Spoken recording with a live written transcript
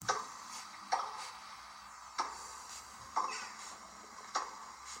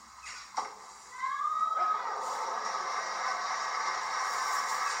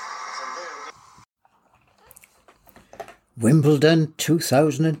Wimbledon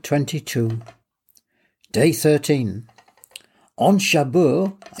 2022. Day 13. Ons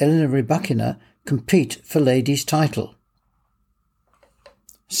Jabeur, Elinor Rybakia compete for ladies' title.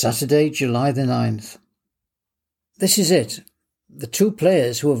 Saturday, July the 9th. This is it. The two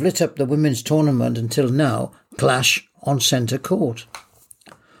players who have lit up the women's tournament until now clash on centre court.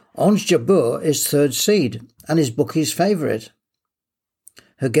 Ons Jabeur is third seed and is bookies' favourite.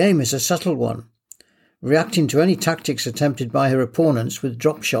 Her game is a subtle one, reacting to any tactics attempted by her opponents with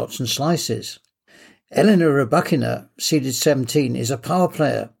drop shots and slices. Elinor Rybakia, seeded 17, is a power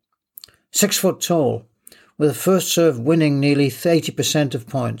player, 6 foot tall, with a first serve winning nearly 80% of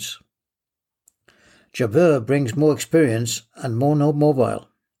points. Jabeur brings more experience and more mobile,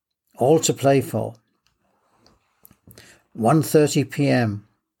 all to play for. 1:30 p.m.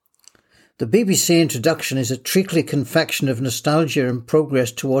 The BBC introduction is a treacly confection of nostalgia and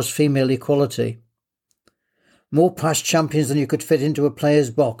progress towards female equality. More past champions than you could fit into a player's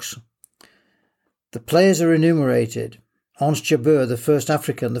box. The players are enumerated. Ons Jabeur, the first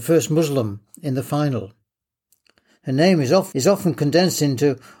African, the first Muslim in the final. Her name is often condensed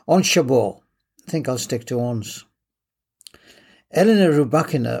into Ons Jabeur. I think I'll stick to Ons. Elinor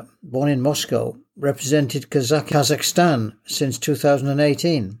Rybakia, born in Moscow, represented Kazakhstan since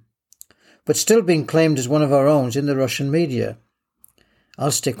 2018, but still being claimed as one of our own in the Russian media.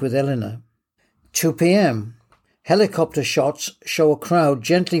 I'll stick with Elinor. 2 p.m. Helicopter shots show a crowd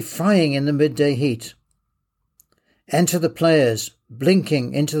gently frying in the midday heat. Enter the players,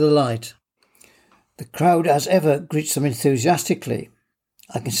 blinking into the light. The crowd, as ever, greets them enthusiastically.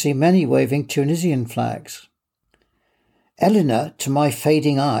 I can see many waving Tunisian flags. Elinor, to my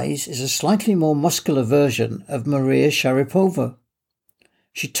fading eyes, is a slightly more muscular version of Maria Sharapova.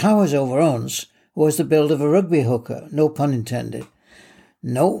 She towers over Ons, who has the build of a rugby hooker, no pun intended.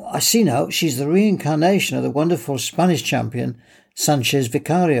 No, I see now, she's the reincarnation of the wonderful Spanish champion, Sanchez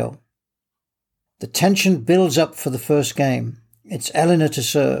Vicario. The tension builds up for the first game. It's Elinor to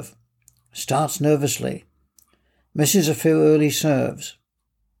serve. Starts nervously. Misses a few early serves.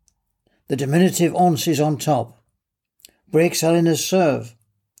 The diminutive Ons is on top. Breaks Elinor's serve.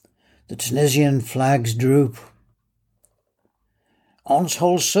 The Tunisian flags droop. Ons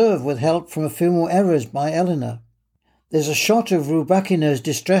holds serve with help from a few more errors by Elinor. There's a shot of Rybakia's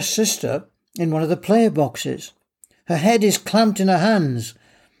distressed sister in one of the player boxes. Her head is clamped in her hands.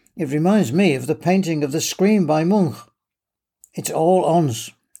 It reminds me of the painting of the Scream by Munch. It's all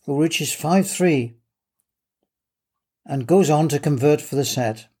Ons, who reaches 5-3 and goes on to convert for the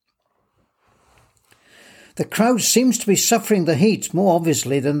set. The crowd seems to be suffering the heat more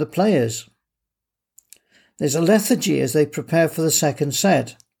obviously than the players. There's a lethargy as they prepare for the second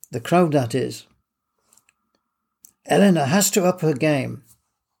set, the crowd that is. Elinor has to up her game.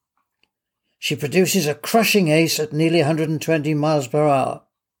 She produces a crushing ace at nearly 120 miles per hour.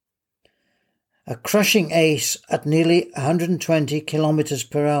 A crushing ace at nearly 120 kilometers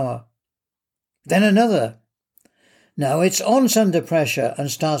per hour. Then another. Now it's Ons under pressure and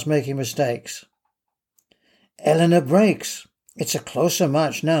starts making mistakes. Elinor breaks. It's a closer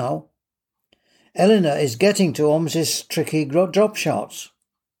match now. Elinor is getting to Ons's tricky drop shots.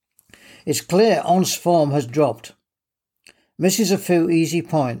 It's clear Ons' form has dropped. Misses a few easy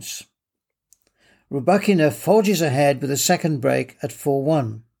points. Rybakia forges ahead with a second break at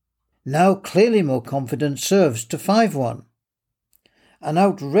 4-1. Now clearly more confident serves to 5-1. An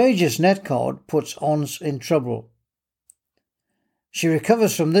outrageous net cord puts Ons in trouble. She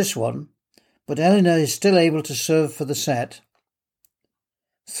recovers from this one, but Elinor is still able to serve for the set.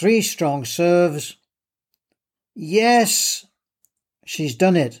 3 strong serves. Yes! She's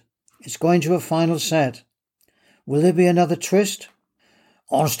done it. It's going to a final set. Will there be another twist?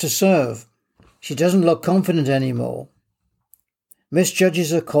 Ons to serve. She doesn't look confident anymore.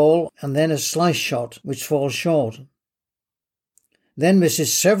 Misjudges a call and then a slice shot which falls short. Then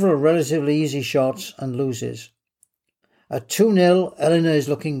misses several relatively easy shots and loses. At 2-0, Elinor is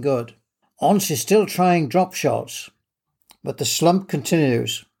looking good. Ons is still trying drop shots, but the slump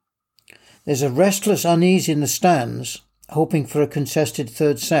continues. There's a restless unease in the stands, hoping for a contested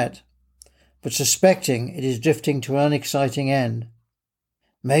third set, but suspecting it is drifting to an unexciting end.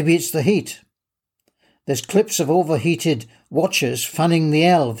 Maybe it's the heat. There's clips of overheated watchers fanning the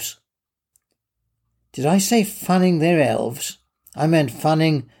elves. Did I say fanning their elves? I meant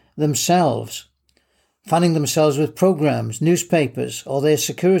fanning themselves. Fanning themselves with programmes, newspapers, or their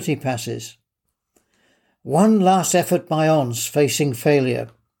security passes. One last effort by Ons facing failure.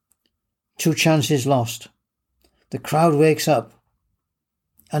 2 chances lost. The crowd wakes up.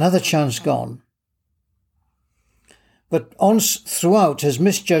 Another chance gone. But Ons throughout has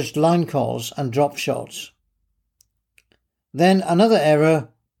misjudged line calls and drop shots. Then another error,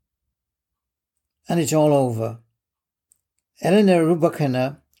 and it's all over. Elinor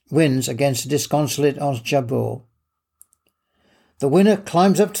Rybakia wins against the disconsolate Jabeur. The winner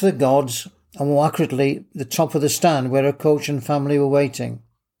climbs up to the gods, and more accurately, the top of the stand where her coach and family were waiting.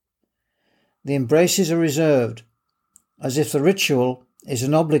 The embraces are reserved, as if the ritual is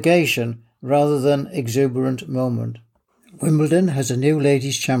an obligation rather than exuberant moment. Wimbledon has a new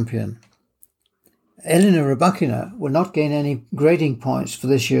ladies' champion. Elinor Rybakia will not gain any grading points for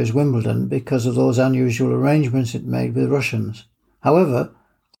this year's Wimbledon because of those unusual arrangements it made with Russians. However,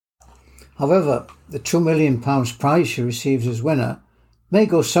 the £2 million prize she receives as winner may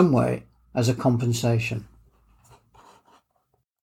go some way as a compensation.